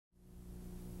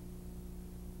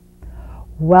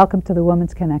Welcome to the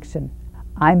Woman's Connection.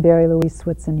 I'm Barrie-Louise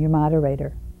Switzen, your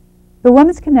moderator. The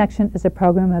Woman's Connection is a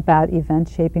program about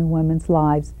events shaping women's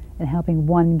lives and helping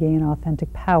one gain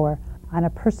authentic power on a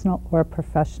personal or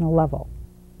professional level.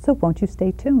 So won't you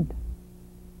stay tuned?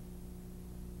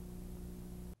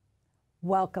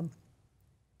 Welcome.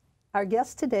 Our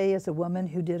guest today is a woman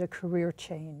who did a career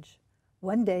change.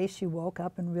 One day she woke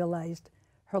up and realized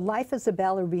her life as a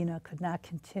ballerina could not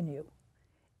continue.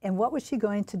 And what was she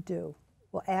going to do?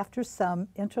 Well, after some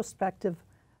introspective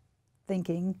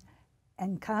thinking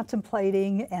and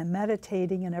contemplating and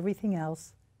meditating and everything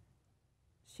else,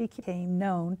 she became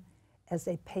known as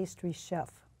a pastry chef.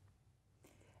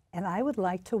 And I would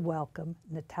like to welcome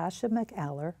Natasha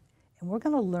MacAller, and we're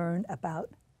going to learn about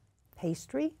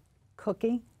pastry,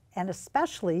 cooking, and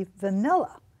especially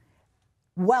vanilla.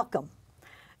 Welcome.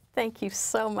 Thank you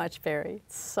so much, Barrie.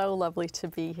 It's so lovely to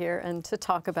be here and to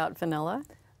talk about vanilla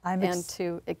and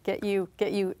to get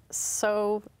you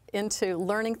so into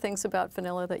learning things about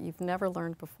vanilla that you've never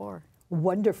learned before.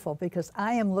 Wonderful, because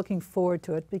I am looking forward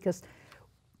to it, because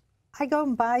I go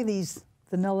and buy these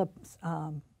vanilla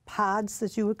pods,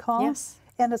 as you would call them. Yes.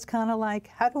 And it's kind of like,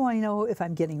 how do I know if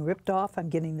I'm getting ripped off, I'm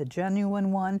getting the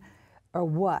genuine one, or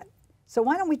what? So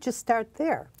why don't we just start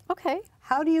there? Okay.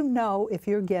 How do you know if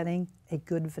you're getting a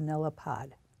good vanilla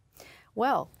pod?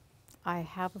 Well, I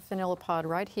have a vanilla pod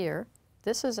right here.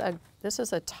 This is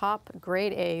a top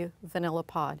grade A vanilla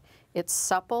pod. It's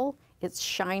supple, it's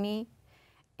shiny,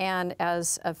 and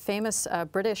as a famous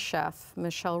British chef,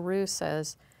 Michel Roux,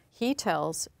 says, he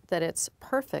tells that it's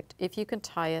perfect if you can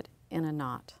tie it in a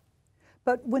knot.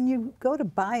 But when you go to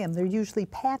buy them, they're usually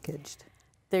packaged.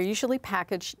 They're usually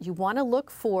packaged. You want to look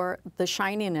for the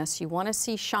shininess. You want to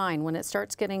see shine. When it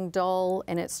starts getting dull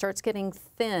and it starts getting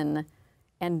thin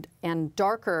and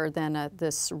darker than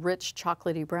this rich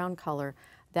chocolatey brown color,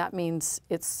 that means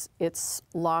it's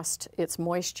lost its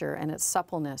moisture and its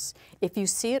suppleness. If you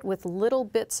see it with little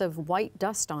bits of white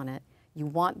dust on it, you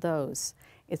want those.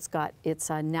 It's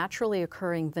a naturally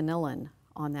occurring vanillin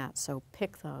on that, so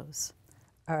pick those.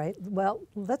 All right, well,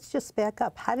 let's just back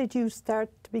up. How did you start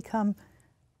to become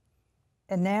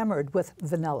enamored with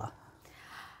vanilla?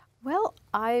 Well,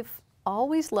 I've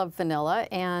always loved vanilla,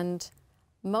 and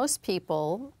most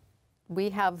people,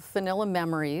 we have vanilla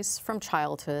memories from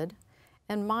childhood,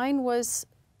 and mine was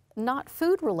not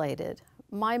food related.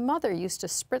 My mother used to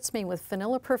spritz me with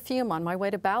vanilla perfume on my way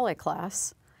to ballet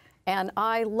class, and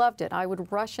I loved it. I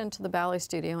would rush into the ballet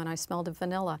studio and I smelled of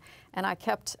vanilla, and I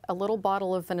kept a little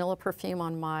bottle of vanilla perfume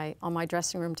on my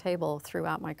dressing room table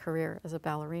throughout my career as a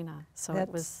ballerina. So it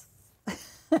was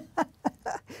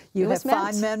You have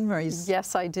fond memories.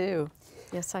 Yes, I do.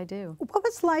 Yes, I do. What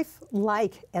was life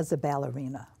like as a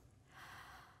ballerina?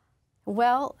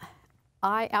 Well,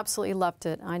 I absolutely loved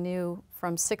it. I knew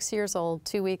from 6 years old,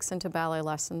 2 weeks into ballet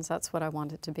lessons, that's what I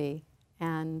wanted to be.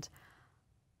 And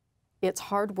it's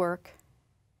hard work.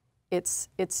 It's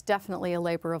definitely a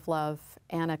labor of love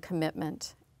and a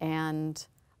commitment.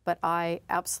 But I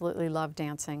absolutely love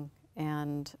dancing,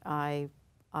 and I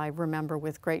remember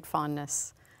with great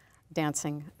fondness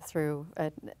dancing through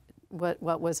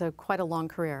what was quite a long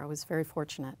career. I was very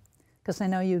fortunate. Because I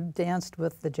know you danced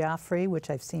with the Joffrey, which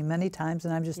I've seen many times,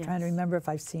 and I'm just trying to remember if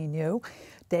I've seen you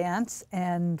dance,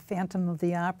 and Phantom of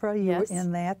the Opera, you were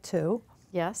in that too.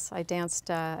 Yes, I danced,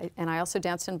 and I also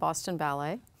danced in Boston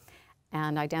Ballet,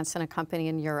 and I danced in a company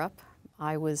in Europe.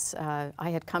 I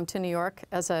had come to New York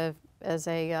as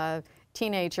a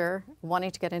teenager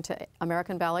wanting to get into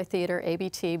American Ballet Theater,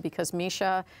 ABT, because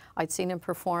Misha, I'd seen him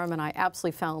perform and I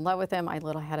absolutely fell in love with him. I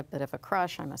had a bit of a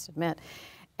crush, I must admit.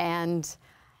 And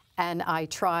I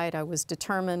tried, I was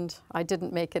determined. I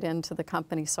didn't make it into the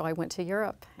company, so I went to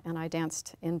Europe and I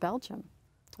danced in Belgium.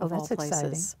 Oh, that's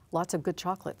exciting. Lots of good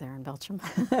chocolate there in Belgium.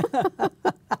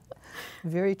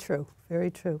 Very true,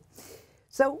 very true.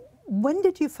 So when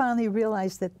did you finally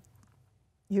realize that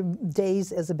your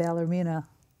days as a ballerina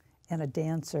and a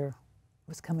dancer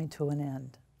was coming to an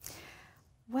end?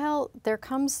 Well, there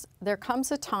comes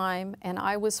a time, and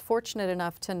I was fortunate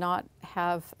enough to not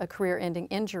have a career-ending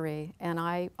injury, and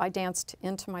I danced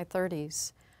into my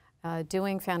 30s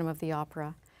doing Phantom of the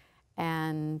Opera.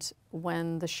 And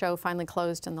when the show finally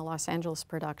closed in the Los Angeles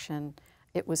production,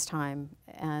 it was time.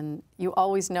 And you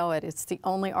always know it. It's the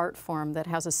only art form that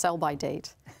has a sell-by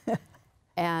date.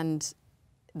 And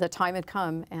the time had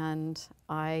come, and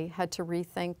I had to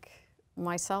rethink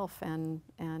myself and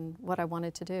what I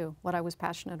wanted to do, what I was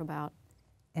passionate about.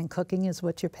 And cooking is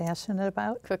what you're passionate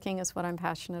about? Cooking is what I'm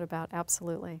passionate about,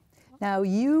 absolutely. Now,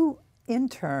 you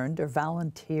interned or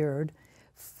volunteered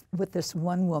with this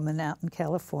one woman out in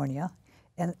California,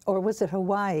 or was it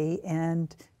Hawaii,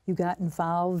 and you got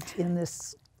involved in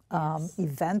this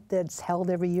event that's held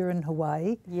every year in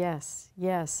Hawaii. Yes,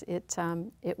 yes.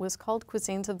 It was called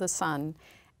Cuisines of the Sun,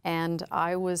 and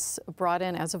I was brought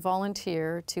in as a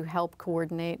volunteer to help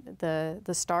coordinate the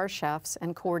star chefs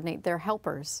and coordinate their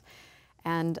helpers.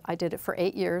 And I did it for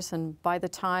 8 years, and by the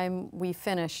time we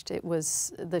finished,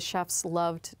 the chefs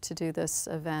loved to do this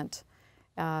event.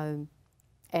 And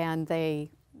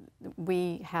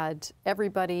we had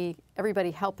everybody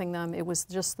helping them. It was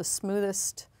just the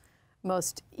smoothest,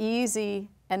 most easy,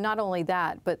 and not only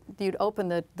that, but you'd open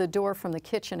the door from the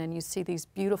kitchen and you see these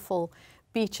beautiful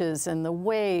beaches and the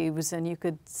waves, and you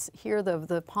could hear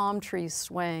the palm trees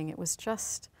swaying. It was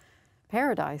just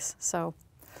paradise. So,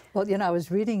 well, you know, I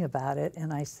was reading about it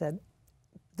and I said,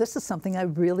 this is something I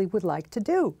really would like to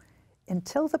do,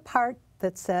 until the part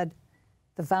that said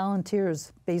the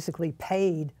volunteers basically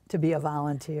paid to be a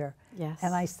volunteer. yes.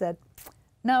 And I said,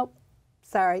 no,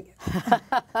 sorry.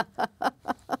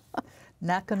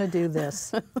 Not going to do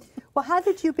this. Well, how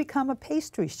did you become a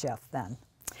pastry chef then?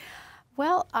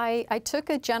 Well, I took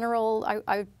a general,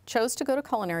 I chose to go to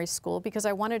culinary school because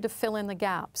I wanted to fill in the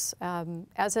gaps.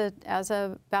 As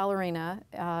a ballerina,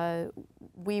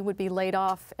 we would be laid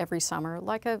off every summer,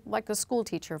 like a school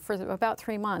teacher, for about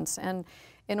 3 months. And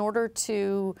in order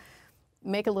to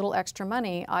make a little extra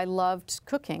money, I loved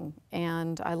cooking,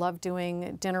 and I loved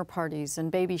doing dinner parties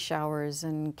and baby showers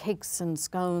and cakes and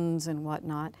scones and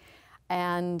whatnot.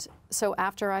 And so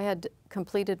after I had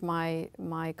completed my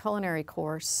culinary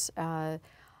course,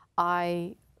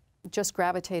 I just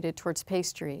gravitated towards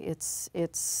pastry.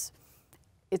 It's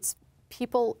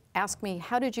people ask me,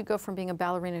 how did you go from being a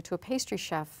ballerina to a pastry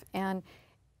chef? And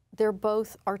they're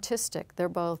both artistic. They're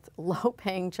both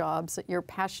low-paying jobs that you're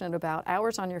passionate about,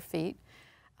 hours on your feet,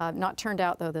 not turned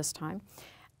out though this time,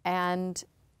 and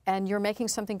you're making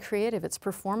something creative. It's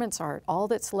performance art. All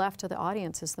that's left to the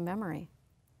audience is the memory.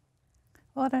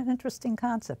 What an interesting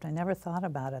concept. I never thought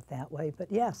about it that way, but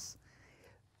yes.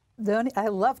 I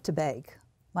love to bake.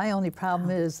 My only problem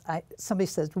is somebody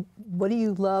says, what do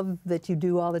you love that you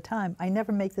do all the time? I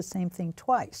never make the same thing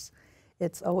twice.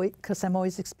 It's always, because I'm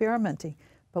always experimenting.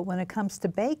 But when it comes to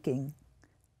baking,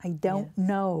 I don't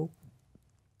know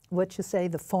what you say,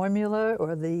 the formula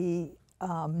or the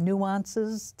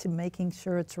nuances to making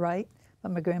sure it's right.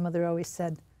 But my grandmother always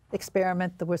said,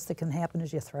 experiment, the worst that can happen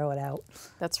is you throw it out.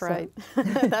 That's right.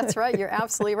 That's right. You're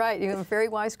absolutely right. You have a very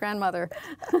wise grandmother.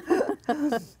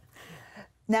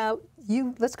 Now,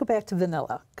 let's go back to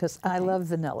vanilla, because I love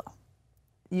vanilla.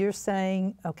 You're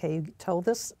saying, okay, you told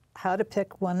us how to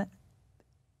pick one,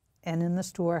 and in the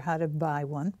store how to buy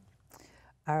one.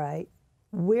 All right.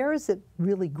 Where is it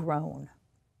really grown?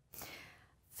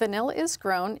 Vanilla is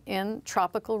grown in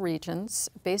tropical regions,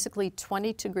 basically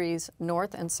 20 degrees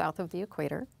north and south of the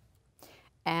equator.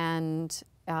 And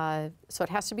so it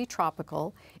has to be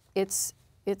tropical. It's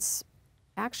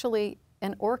actually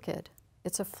an orchid.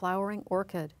 It's a flowering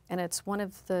orchid, and it's one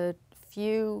of the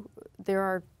few, there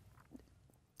are,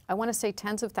 I want to say,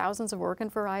 tens of thousands of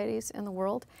orchid varieties in the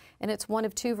world, and it's one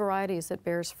of 2 varieties that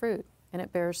bears fruit, and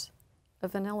it bears a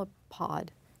vanilla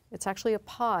pod. It's actually a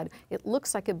pod. It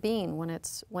looks like a bean when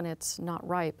it's not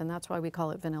ripe, and that's why we call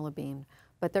it vanilla bean,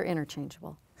 but they're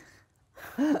interchangeable.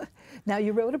 Now,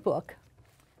 you wrote a book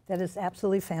that is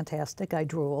absolutely fantastic. I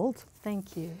drooled.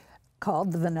 Thank you.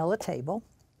 Called The Vanilla Table.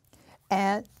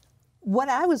 And what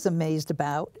I was amazed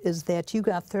about is that you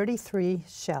got 33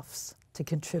 chefs to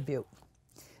contribute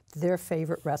their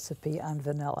favorite recipe on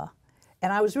vanilla.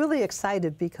 And I was really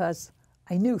excited because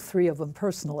I knew 3 of them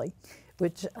personally,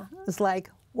 which was like,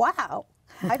 wow,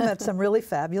 I've met some really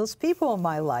fabulous people in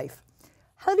my life.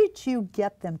 How did you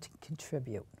get them to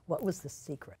contribute? What was the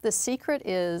secret? The secret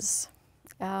is,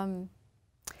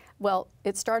 well,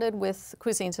 it started with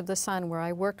Cuisines of the Sun, where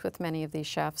I worked with many of these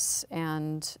chefs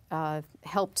and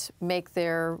helped make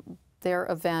their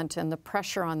event and the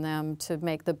pressure on them to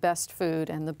make the best food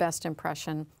and the best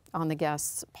impression on the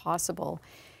guests possible.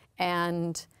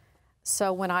 And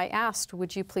so when I asked,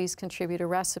 would you please contribute a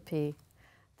recipe,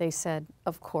 they said,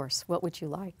 of course, what would you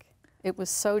like? It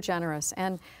was so generous.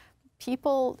 And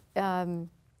people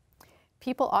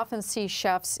often see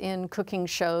chefs in cooking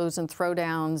shows and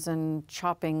throwdowns and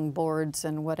chopping boards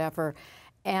and whatever.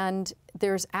 And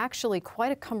there's actually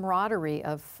quite a camaraderie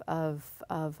of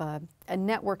a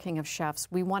networking of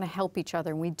chefs. We want to help each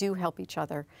other, and we do help each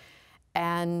other.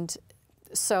 And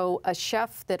so a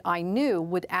chef that I knew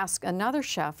would ask another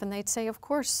chef, and they'd say, of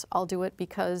course, I'll do it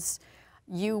because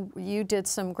you did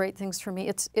some great things for me.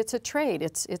 It's a trade.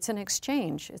 It's an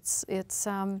exchange.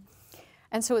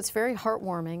 And so it's very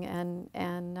heartwarming,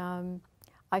 and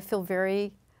I feel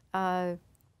very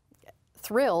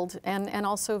thrilled and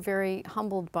also very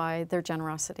humbled by their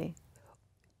generosity.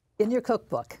 In your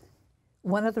cookbook,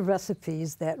 one of the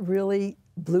recipes that really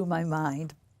blew my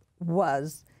mind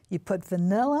was you put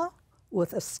vanilla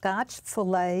with a Scotch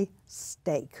fillet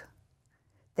steak.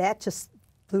 That just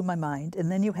blew my mind. And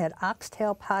then you had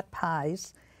oxtail pot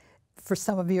pies for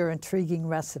some of your intriguing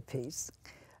recipes.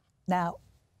 Now,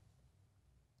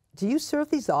 do you serve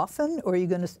these often, or are you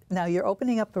going to, now you're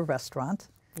opening up a restaurant.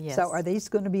 Yes. So are these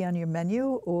going to be on your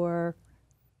menu, or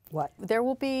what? There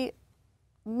will be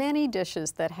many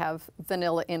dishes that have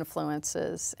vanilla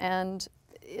influences, and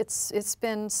it's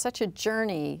been such a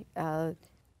journey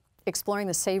exploring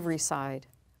the savory side,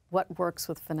 what works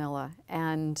with vanilla,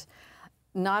 and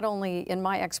not only in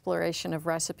my exploration of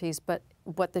recipes, but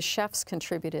what the chefs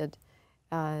contributed.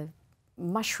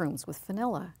 Mushrooms with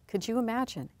vanilla, could you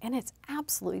imagine? And it's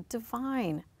absolutely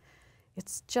divine.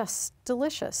 It's just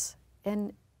delicious.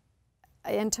 And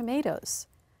tomatoes,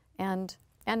 and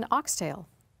oxtail.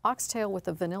 Oxtail with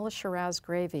a vanilla Shiraz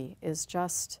gravy is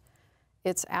just,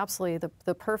 it's absolutely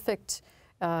the perfect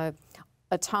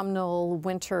autumnal,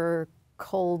 winter,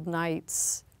 cold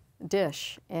nights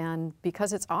dish. And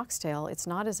because it's oxtail, it's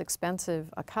not as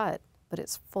expensive a cut, but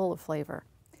it's full of flavor.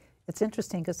 It's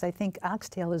interesting because I think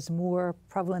oxtail is more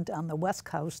prevalent on the West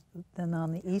Coast than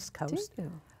on the East Coast. Do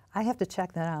you? I have to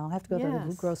check that out. I'll have to go to the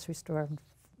Yes. grocery store and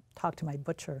talk to my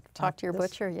butcher. Talk to your this.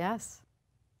 butcher, yes.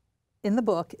 In the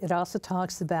book, it also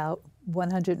talks about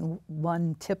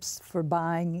 101 tips for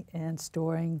buying and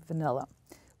storing vanilla.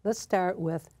 Let's start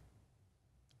with,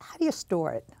 how do you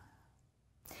store it?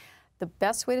 The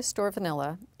best way to store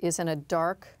vanilla is in a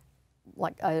dark,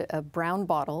 like a brown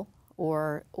bottle,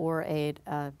 or a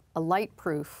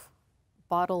light-proof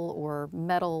bottle or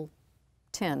metal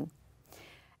tin.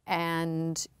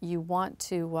 And you want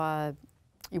to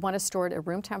store it at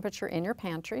room temperature in your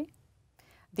pantry.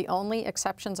 The only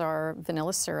exceptions are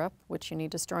vanilla syrup, which you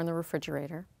need to store in the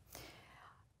refrigerator.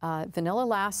 Vanilla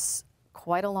lasts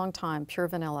quite a long time, pure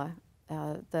vanilla.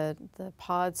 The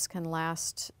pods can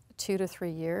last 2 to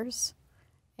 3 years,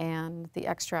 and the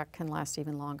extract can last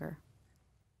even longer.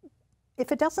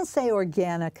 If it doesn't say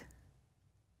organic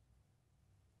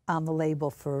on the label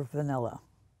for vanilla,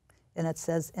 and it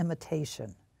says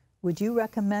imitation, would you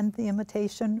recommend the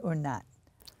imitation or not?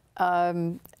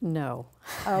 No.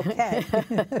 Okay.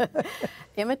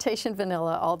 Imitation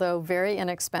vanilla, although very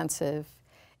inexpensive,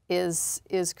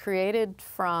 is created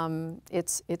from,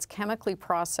 it's chemically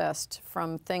processed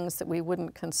from things that we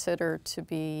wouldn't consider to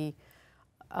be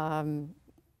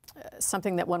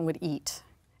something that one would eat.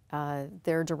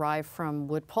 They're derived from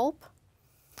wood pulp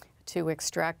to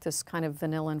extract this kind of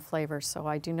vanilline flavor, so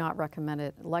I do not recommend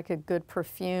it. Like a good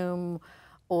perfume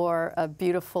or a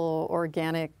beautiful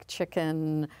organic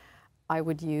chicken, I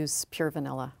would use pure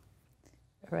vanilla.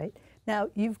 All right. Now,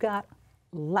 you've got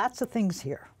lots of things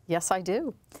here. Yes, I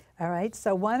do. All right.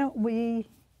 So why don't we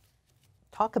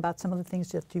talk about some of the things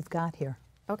that you've got here?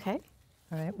 Okay.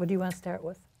 All right. What do you want to start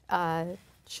with?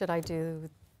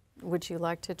 Would you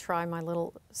like to try my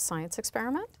little science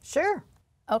experiment? Sure.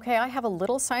 Okay, I have a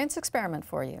little science experiment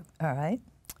for you. All right.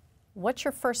 What's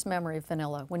your first memory of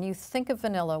vanilla? When you think of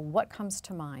vanilla, what comes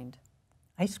to mind?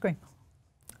 Ice cream.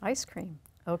 Ice cream.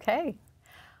 Okay.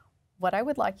 What I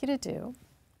would like you to do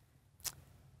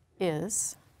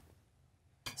is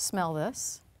smell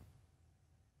this.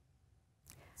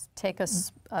 Take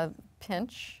a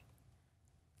pinch.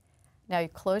 Now you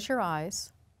close your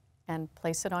eyes and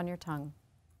place it on your tongue.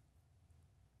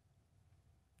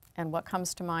 And what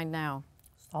comes to mind now?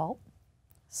 Salt.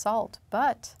 Salt,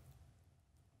 but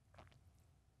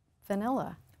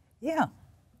vanilla. Yeah.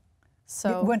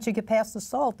 So once you get past the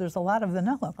salt, there's a lot of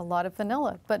vanilla. a lot of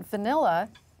vanilla. But vanilla,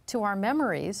 to our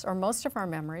memories, or most of our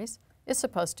memories, is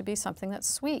supposed to be something that's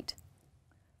sweet.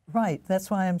 Right. That's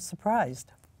why I'm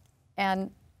surprised.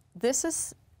 And this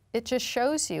is, it just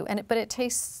shows you, but it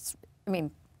tastes, I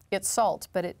mean, it's salt,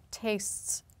 but it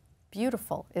tastes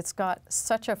beautiful. It's got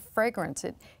such a fragrance.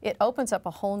 It opens up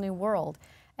a whole new world.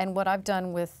 And what I've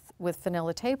done with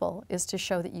Vanilla Table is to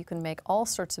show that you can make all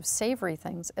sorts of savory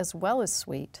things as well as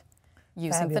sweet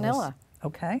using Fabulous. vanilla.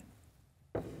 Okay.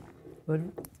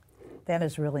 That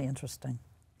is really interesting.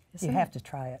 Isn't You it? have to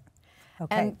try it.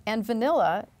 Okay. And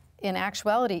vanilla, in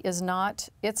actuality, is not,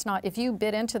 it's not, if you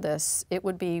bit into this, it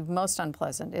would be most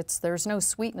unpleasant. There's no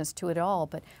sweetness to it at all,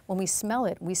 but when we smell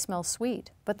it, we smell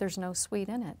sweet, but there's no sweet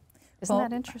in it. Isn't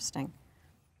that interesting?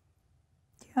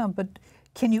 Yeah, but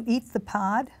can you eat the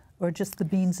pod or just the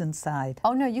beans inside?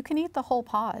 Oh no, you can eat the whole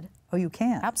pod. Oh, you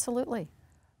can? Absolutely.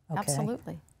 Okay.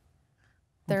 Absolutely.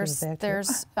 I'll give it back to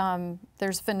you.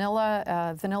 There's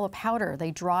vanilla powder. They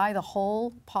dry the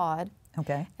whole pod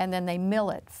Okay. And then they mill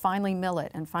it, finely mill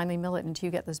it, and finely mill it until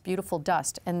you get this beautiful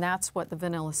dust. And that's what the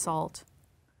vanilla salt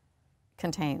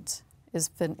contains, is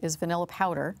vanilla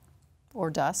powder or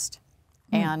dust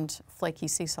and flaky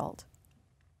sea salt.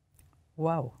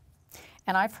 Wow.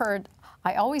 And I've heard,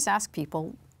 I always ask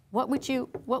people, what would you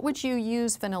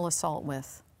use vanilla salt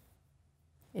with?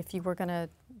 If you were gonna,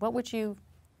 what would you?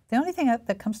 The only thing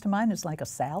that comes to mind is like a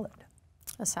salad.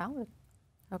 A salad,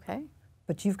 okay.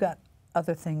 But you've got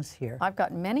other things here. I've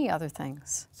got many other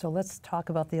things. So let's talk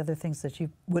about the other things that you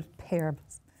would pair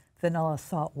vanilla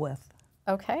salt with.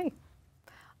 Okay.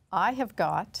 I have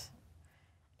got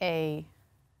a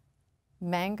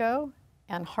mango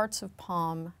and hearts of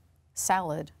palm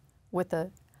salad with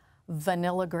a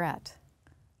vinaigrette.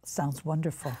 Sounds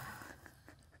wonderful.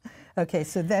 Okay,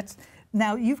 so that's,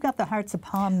 now you've got the hearts of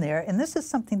palm there, and this is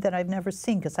something that I've never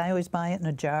seen because I always buy it in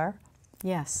a jar.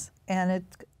 Yes. And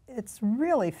it's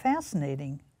really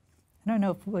fascinating. I don't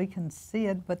know if we can see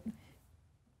it, but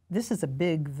this is a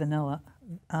big vanilla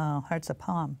hearts of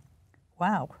palm.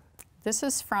 Wow. This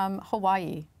is from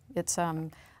Hawaii. It's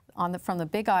from the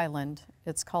Big Island.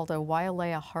 It's called a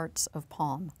Wailea Hearts of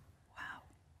Palm. Wow.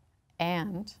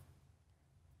 And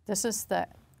this is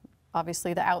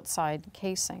obviously the outside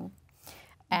casing.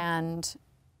 And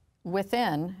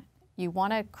within, you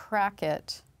want to crack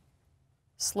it,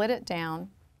 slit it down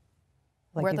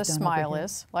Like where you've the done smile over here.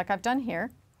 is, like I've done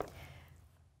here.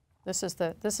 This is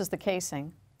the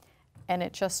casing, and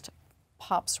it just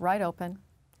pops right open,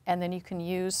 and then you can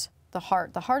use the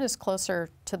heart. The heart is closer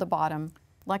to the bottom,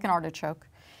 like an artichoke,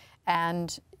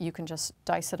 and you can just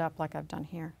dice it up like I've done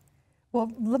here. Well,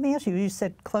 let me ask you, you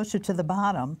said closer to the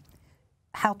bottom.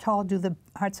 How tall do the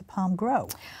hearts of palm grow?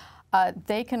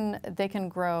 They can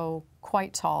grow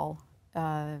quite tall.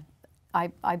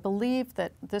 I believe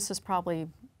that this is probably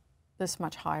this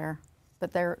much higher,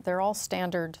 but they're all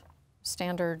standard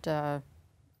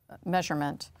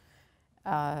measurement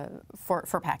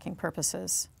for packing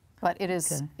purposes. But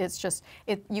it's just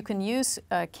you can use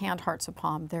canned hearts of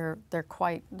palm. They're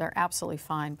absolutely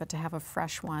fine. But to have a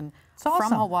fresh one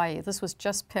from Hawaii, this was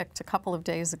just picked a couple of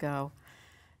days ago,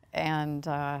 and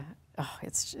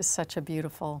it's just such a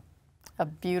beautiful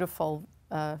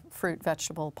fruit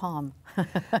vegetable palm.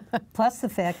 Plus the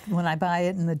fact when I buy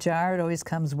it in the jar, it always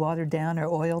comes watered down or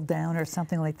oiled down or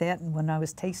something like that. And when I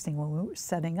was tasting, when we were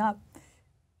setting up,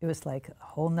 it was like a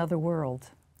whole nother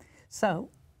world. So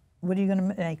what are you going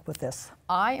to make with this?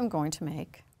 I am going to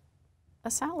make a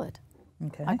salad.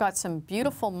 Okay. I've got some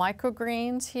beautiful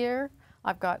microgreens here.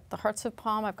 I've got the hearts of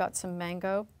palm. I've got some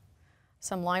mango,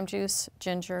 some lime juice,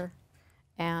 ginger,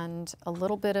 and a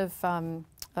little bit of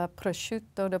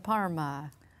prosciutto di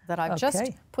Parma that I've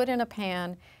just put in a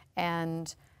pan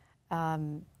and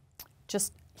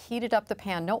just heated up the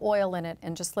pan, no oil in it,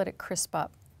 and just let it crisp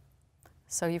up.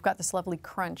 So you've got this lovely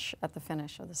crunch at the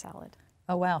finish of the salad.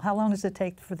 Oh, wow. How long does it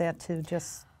take for that to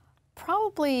just...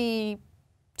 Probably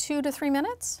 2 to 3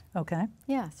 minutes. Okay.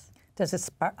 Yes. Does it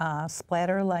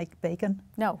splatter like bacon?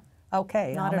 No.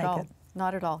 Okay, Not I'll at make all. it.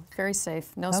 Not at all. Very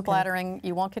safe. No Okay. splattering.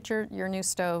 You won't get your new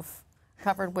stove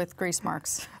covered with grease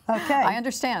marks. Okay. I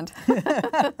understand.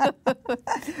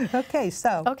 Okay,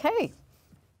 so... Okay.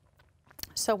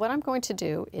 So what I'm going to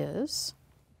do is...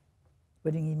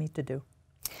 What do you need me to do?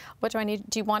 What do I need?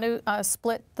 Do you want to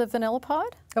split the vanilla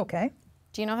pod? Okay.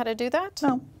 Do you know how to do that?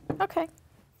 No. Okay.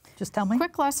 Just tell me.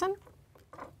 Quick lesson.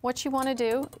 What you want to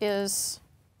do is,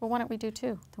 well, why don't we do 2?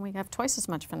 Then we have twice as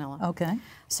much vanilla. Okay.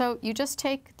 So you just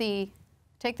take the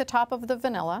top of the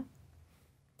vanilla.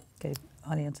 Okay,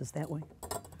 audience is that way.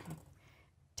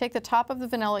 Take the top of the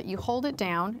vanilla, you hold it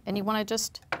down, and you want to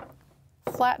just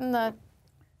flatten the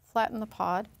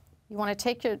pod. You want to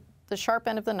take the sharp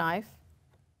end of the knife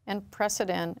and press it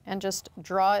in and just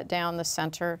draw it down the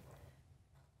center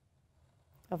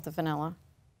of the vanilla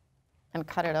and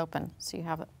cut it open so you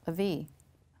have a V.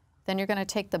 Then you're going to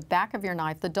take the back of your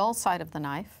knife, the dull side of the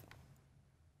knife,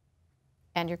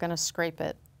 and you're going to scrape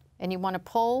it. And you want to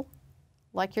pull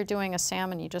like you're doing a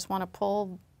salmon. You just want to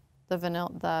pull the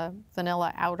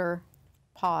vanilla outer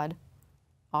pod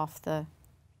off the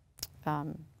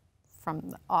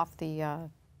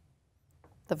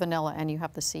vanilla, and you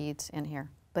have the seeds in here.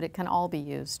 But it can all be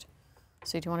used.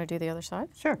 So do you want to do the other side?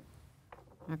 Sure.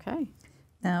 Okay.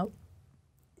 Now,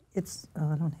 it's, I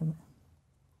don't have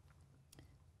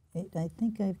it. I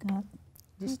think I've got,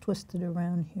 just twist it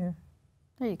around here.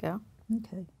 There you go.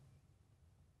 Okay.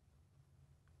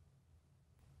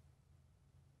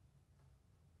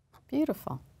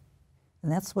 Beautiful.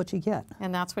 And that's what you get.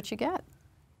 And that's what you get.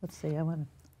 Let's see, I want to,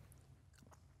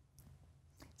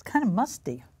 it's kind of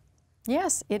musty.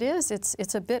 Yes, it is.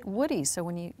 It's a bit woody, so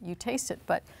when you taste it,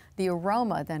 but the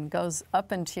aroma then goes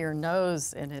up into your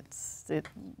nose, and it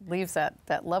leaves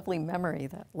that lovely memory,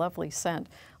 that lovely scent.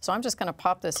 So I'm just going to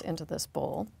pop this into this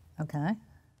bowl. Okay.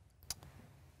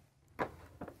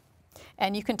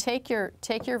 And you can take your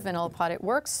vanilla pot. It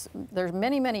works. There's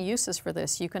many uses for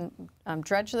this. You can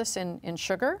dredge this in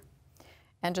sugar,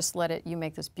 and just let it. You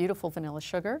make this beautiful vanilla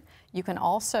sugar. You can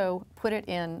also put it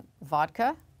in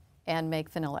vodka and make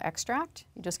vanilla extract.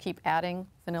 You just keep adding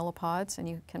vanilla pods, and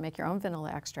you can make your own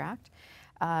vanilla extract.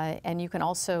 And you can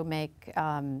also make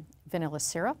vanilla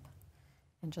syrup,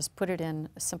 and just put it in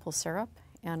a simple syrup.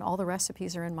 And all the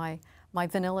recipes are in my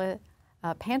vanilla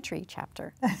pantry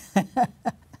chapter.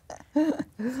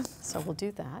 So we'll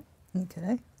do that.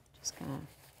 Okay.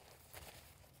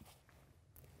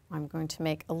 I'm going to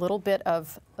make a little bit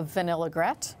of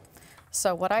vinaigrette.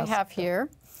 So what I have here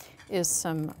is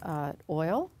some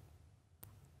oil.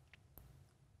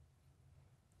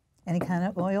 Any kind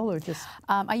of oil, or just?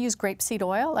 I use grapeseed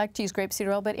oil. I like to use grapeseed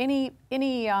oil, but any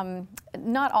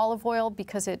not olive oil,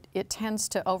 because it tends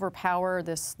to overpower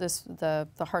the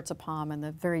hearts of palm and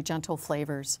the very gentle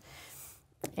flavors.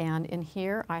 And in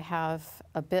here I have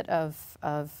a bit of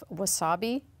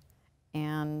wasabi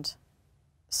and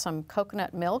some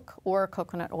coconut milk or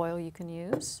coconut oil you can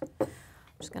use. I'm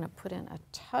just going to put in a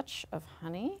touch of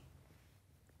honey.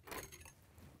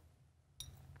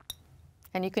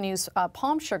 And you can use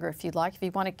palm sugar if you'd like, if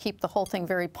you want to keep the whole thing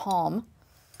very palm.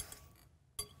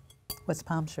 What's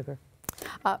palm sugar?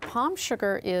 Palm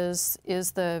sugar is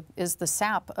the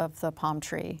sap of the palm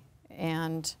tree,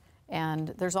 and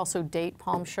there's also date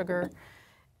palm sugar,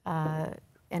 and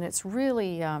it's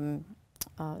really a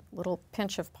little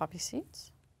pinch of poppy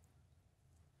seeds.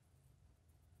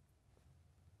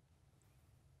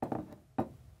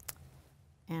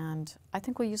 And I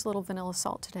think we'll use a little vanilla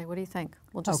salt today. What do you think?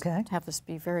 We'll just have this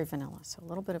be very vanilla. So a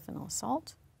little bit of vanilla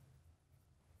salt.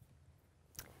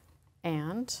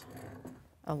 And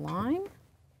a lime.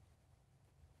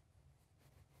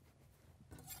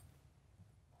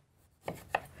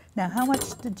 Now, how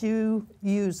much did you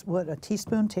use? What, a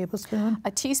teaspoon, tablespoon?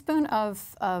 A teaspoon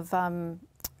of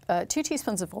 2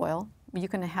 teaspoons of oil. You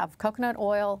can have coconut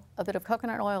oil, a bit of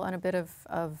coconut oil, and a bit of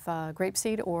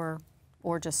grapeseed,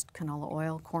 or just canola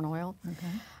oil, corn oil. Okay.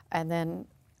 And then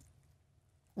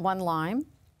 1 lime,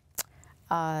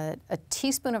 a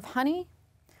teaspoon of honey,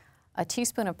 a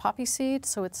teaspoon of poppy seed.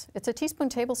 So it's a teaspoon,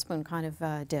 tablespoon kind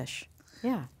of dish.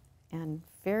 Yeah, and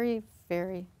very,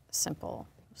 very simple.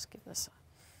 Just give this a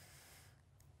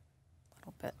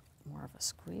little bit more of a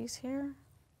squeeze here.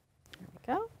 There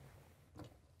we go.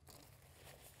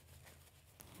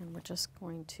 And we're just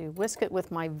going to whisk it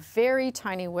with my very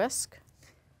tiny whisk.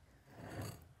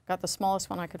 Got the smallest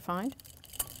one I could find.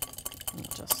 And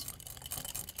just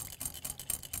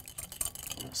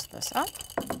whisk this up.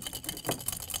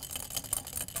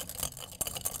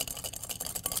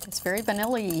 It's very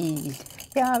vanilla-y.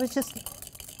 Yeah,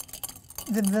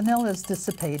 the vanilla is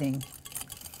dissipating,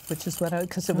 which is what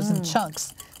because it was in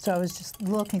chunks. So I was just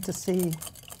looking to see.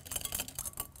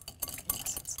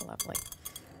 Yes, it's lovely.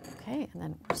 Okay, and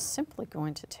then we're simply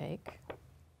going to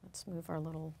let's move our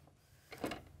little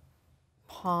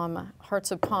hearts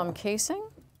of palm casing.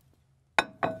 And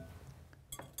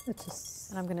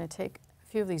I'm going to take a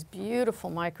few of these beautiful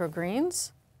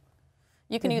microgreens.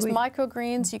 You can use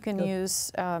microgreens, you can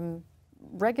use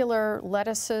regular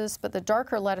lettuces, but the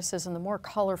darker lettuces and the more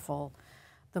colorful,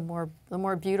 the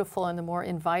more beautiful and the more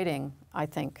inviting, I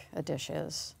think, a dish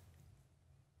is.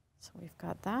 So we've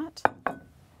got that.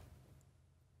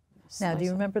 Now, do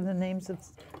you remember the names of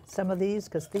some of these?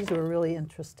 Because these were really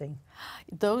interesting.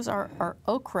 Those are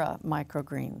okra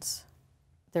microgreens.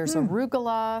 There's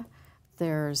arugula,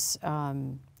 there's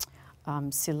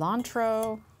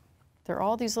cilantro. There are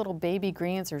all these little baby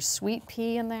greens. There's sweet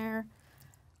pea in there.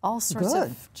 All sorts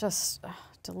of just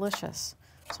delicious.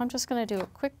 So I'm just going to do a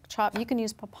quick chop. You can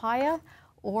use papaya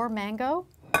or mango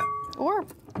or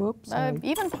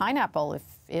even pineapple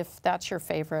if that's your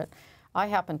favorite. I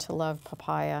happen to love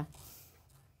papaya.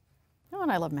 Oh,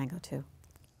 and I love mango too.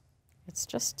 It's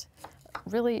just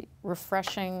really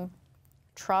refreshing,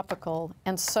 tropical,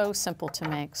 and so simple to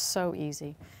make, so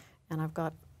easy. And I've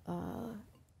got a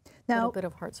little bit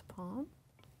of hearts of palm.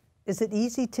 Is it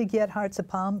easy to get hearts of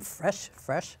palm, fresh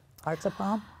hearts of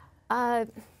palm?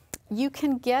 You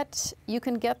can get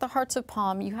the hearts of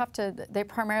palm. You have to. They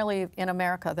primarily in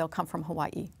America. They'll come from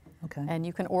Hawaii. Okay. And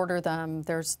you can order them.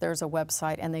 There's a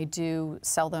website, and they do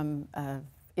sell them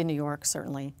in New York,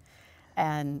 certainly.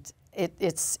 And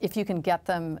it's if you can get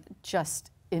them,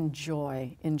 just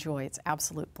enjoy. It's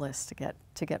absolute bliss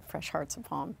to get fresh hearts of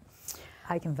palm.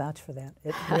 I can vouch for that.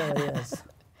 It really is.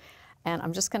 And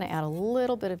I'm just going to add a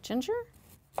little bit of ginger.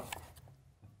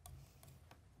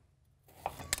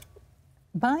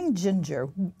 Buying ginger,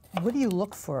 what do you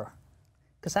look for?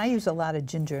 Because I use a lot of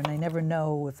ginger, and I never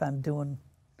know if I'm doing.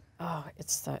 Oh,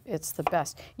 it's the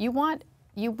best. You want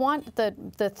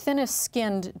the thinnest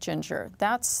skinned ginger.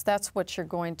 That's what you're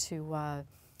going to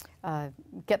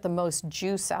get the most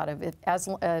juice out of it.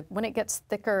 When it gets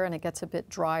thicker and it gets a bit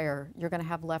drier, you're going to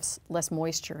have less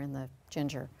moisture in the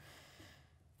ginger.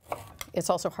 It's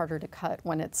also harder to cut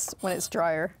when it's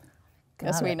drier,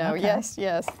 as we know. Okay.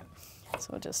 Yes. So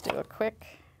we'll just do a quick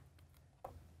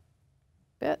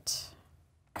bit.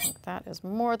 I think that is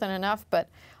more than enough, but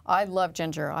I love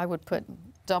ginger. I would put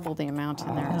double the amount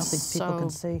in there. I don't think people can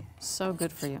see. So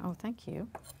good for you. Oh, thank you.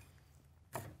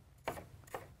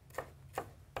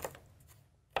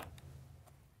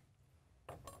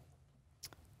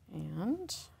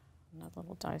 And another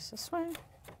little dice this way.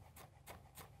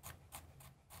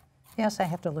 Yes, I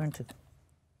have to learn to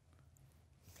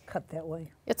cut that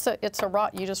way. It's a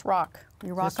rock. You just rock.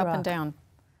 You rock up and down.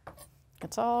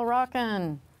 It's all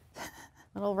rocking.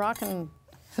 Little rocking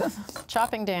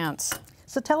chopping dance.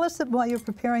 So tell us, while you're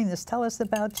preparing this, tell us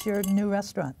about your new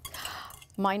restaurant.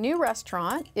 My new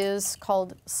restaurant is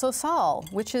called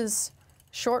Sosal, which is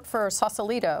short for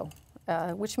Sausalito,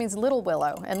 which means Little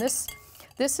Willow. And this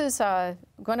is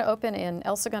going to open in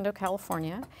El Segundo,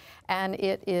 California, and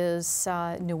it is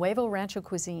Nuevo Rancho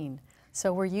cuisine.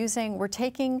 So we're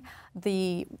taking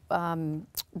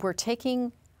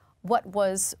what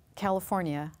was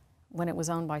California when it was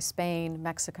owned by Spain,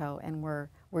 Mexico, and we're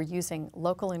using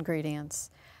local ingredients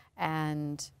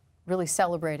and really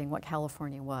celebrating what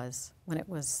California was when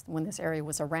this area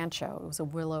was a rancho. It was a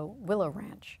willow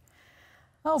ranch.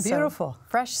 Oh, beautiful. So,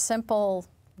 fresh, simple,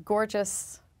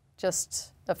 gorgeous,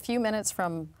 just a few minutes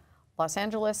from Los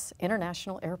Angeles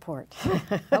International Airport.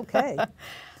 Okay.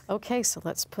 Okay, so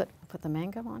let's put the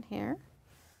mango on here.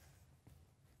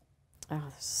 Oh,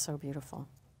 this is so beautiful.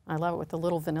 I love it with the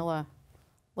little vanilla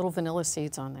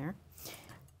seeds on there.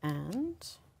 And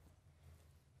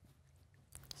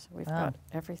so we've got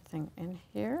everything in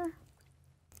here.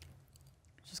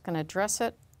 Just going to dress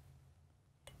it.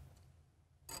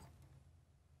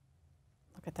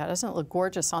 Look at that. Doesn't it look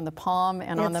gorgeous on the palm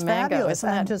and on the mango? Fabulous. Isn't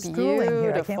that I'm just beautiful? drooling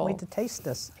here. I can't wait to taste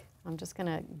this. I'm just going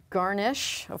to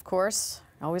garnish, of course.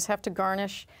 Always have to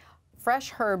garnish.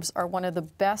 Fresh herbs are one of the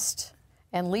best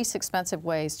and least expensive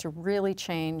ways to really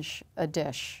change a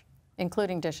dish,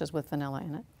 including dishes with vanilla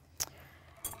in it.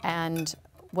 And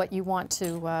what you want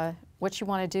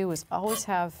to do is always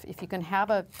have, if you can have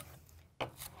a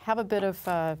bit of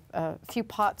a few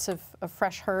pots of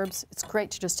fresh herbs, it's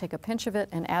great to just take a pinch of it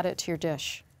and add it to your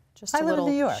dish. Just I live in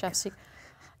New York. Chef's secret.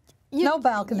 No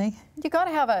balcony. You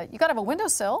gotta have a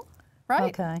windowsill,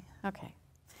 right? Okay. Okay.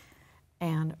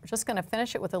 And we're just gonna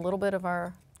finish it with a little bit of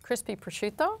our crispy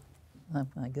prosciutto. Oh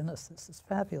my goodness, this is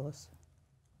fabulous.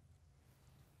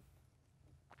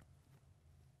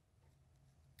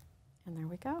 And there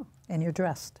we go. And you're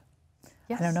dressed.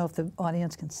 Yes. I don't know if the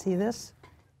audience can see this.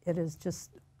 It is just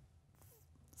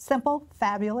simple,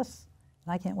 fabulous,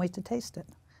 and I can't wait to taste it.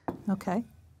 Okay.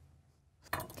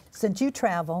 Since you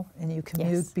travel and you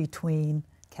commute between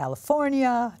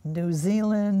California, New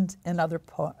Zealand, and other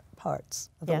parts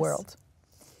of the world,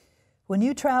 when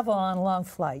you travel on long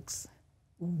flights,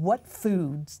 what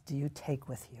foods do you take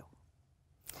with you?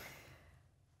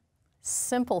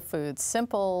 Simple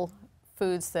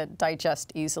foods that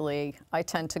digest easily. I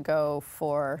tend to go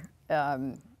for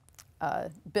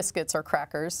biscuits or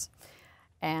crackers,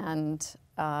 and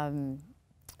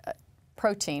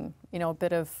protein, a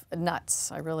bit of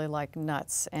nuts. I really like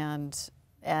nuts, and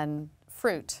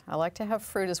fruit. I like to have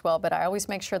fruit as well, but I always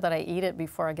make sure that I eat it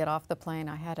before I get off the plane.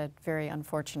 I had a very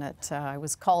unfortunate, I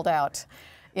was called out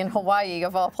in Hawaii,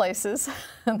 of all places,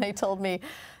 and they told me,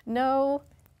 no,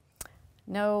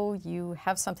 you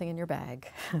have something in your bag.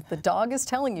 The dog is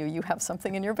telling you you have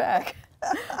something in your bag.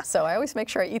 So I always make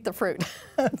sure I eat the fruit.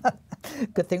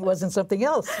 Good thing it wasn't something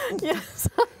else. Yes.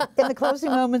 In the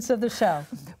closing moments of the show,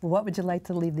 what would you like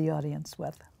to leave the audience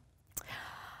with?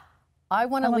 I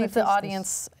want to leave the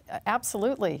audience,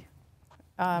 absolutely.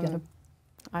 I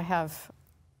have.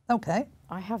 Okay.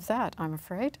 I have that, I'm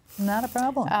afraid. Not a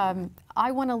problem.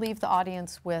 I want to leave the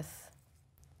audience with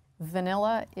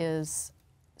vanilla is,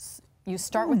 you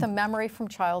start with a memory from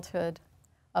childhood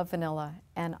of vanilla,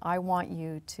 and I want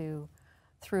you to,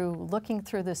 through looking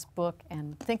through this book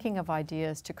and thinking of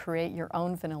ideas, to create your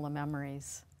own vanilla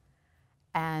memories.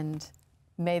 And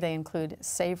may they include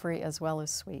savory as well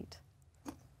as sweet.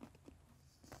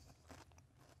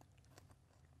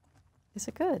 Is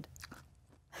it good?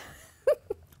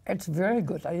 It's very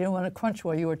good. I didn't want to crunch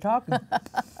while you were talking.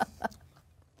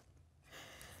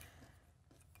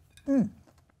 Are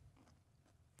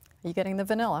you getting the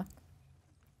vanilla?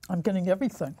 I'm getting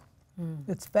everything.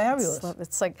 It's fabulous.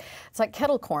 It's like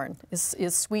kettle corn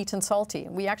is sweet and salty.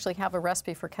 We actually have a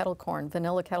recipe for kettle corn,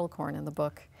 vanilla kettle corn, in the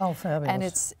book. Oh, fabulous! And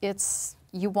it's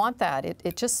you want that.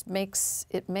 It just makes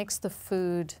the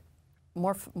food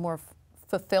more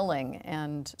fulfilling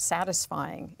and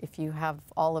satisfying if you have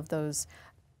all of those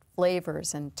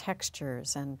flavors and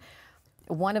textures. And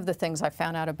one of the things I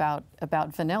found out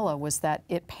about vanilla was that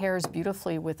it pairs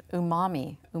beautifully with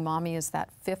umami. Umami is that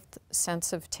fifth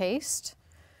sense of taste.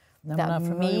 I'm that not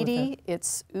familiar meaty, with that.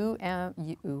 it's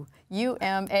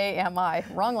U-M-A-M-I,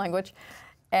 wrong language.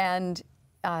 And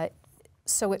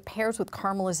so it pairs with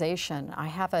caramelization. I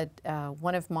have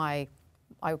one of my,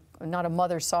 not a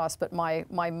mother sauce, but my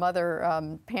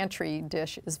mother pantry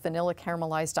dish is vanilla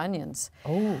caramelized onions.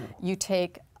 Oh. You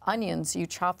take onions, you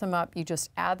chop them up, you just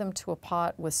add them to a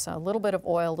pot with a little bit of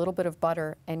oil, a little bit of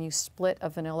butter, and you split a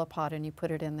vanilla pot and you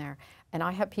put it in there. And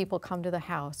I have people come to the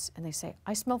house and they say,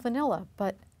 I smell vanilla,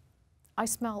 but I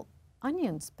smell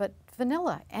onions, but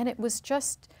vanilla. And it was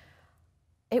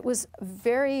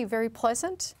very, very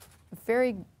pleasant,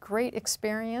 very great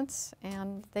experience,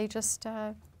 and they just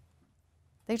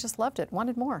loved it,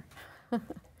 wanted more.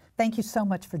 Thank you so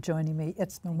much for joining me.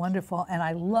 It's been wonderful, and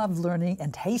I love learning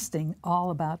and tasting all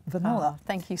about vanilla. Oh,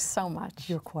 thank you so much.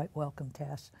 You're quite welcome,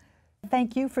 Tash.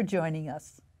 Thank you for joining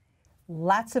us.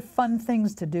 Lots of fun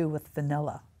things to do with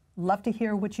vanilla. Love to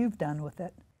hear what you've done with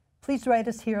it. Please write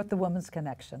us here at The Woman's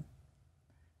Connection.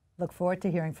 Look forward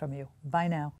to hearing from you. Bye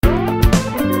now.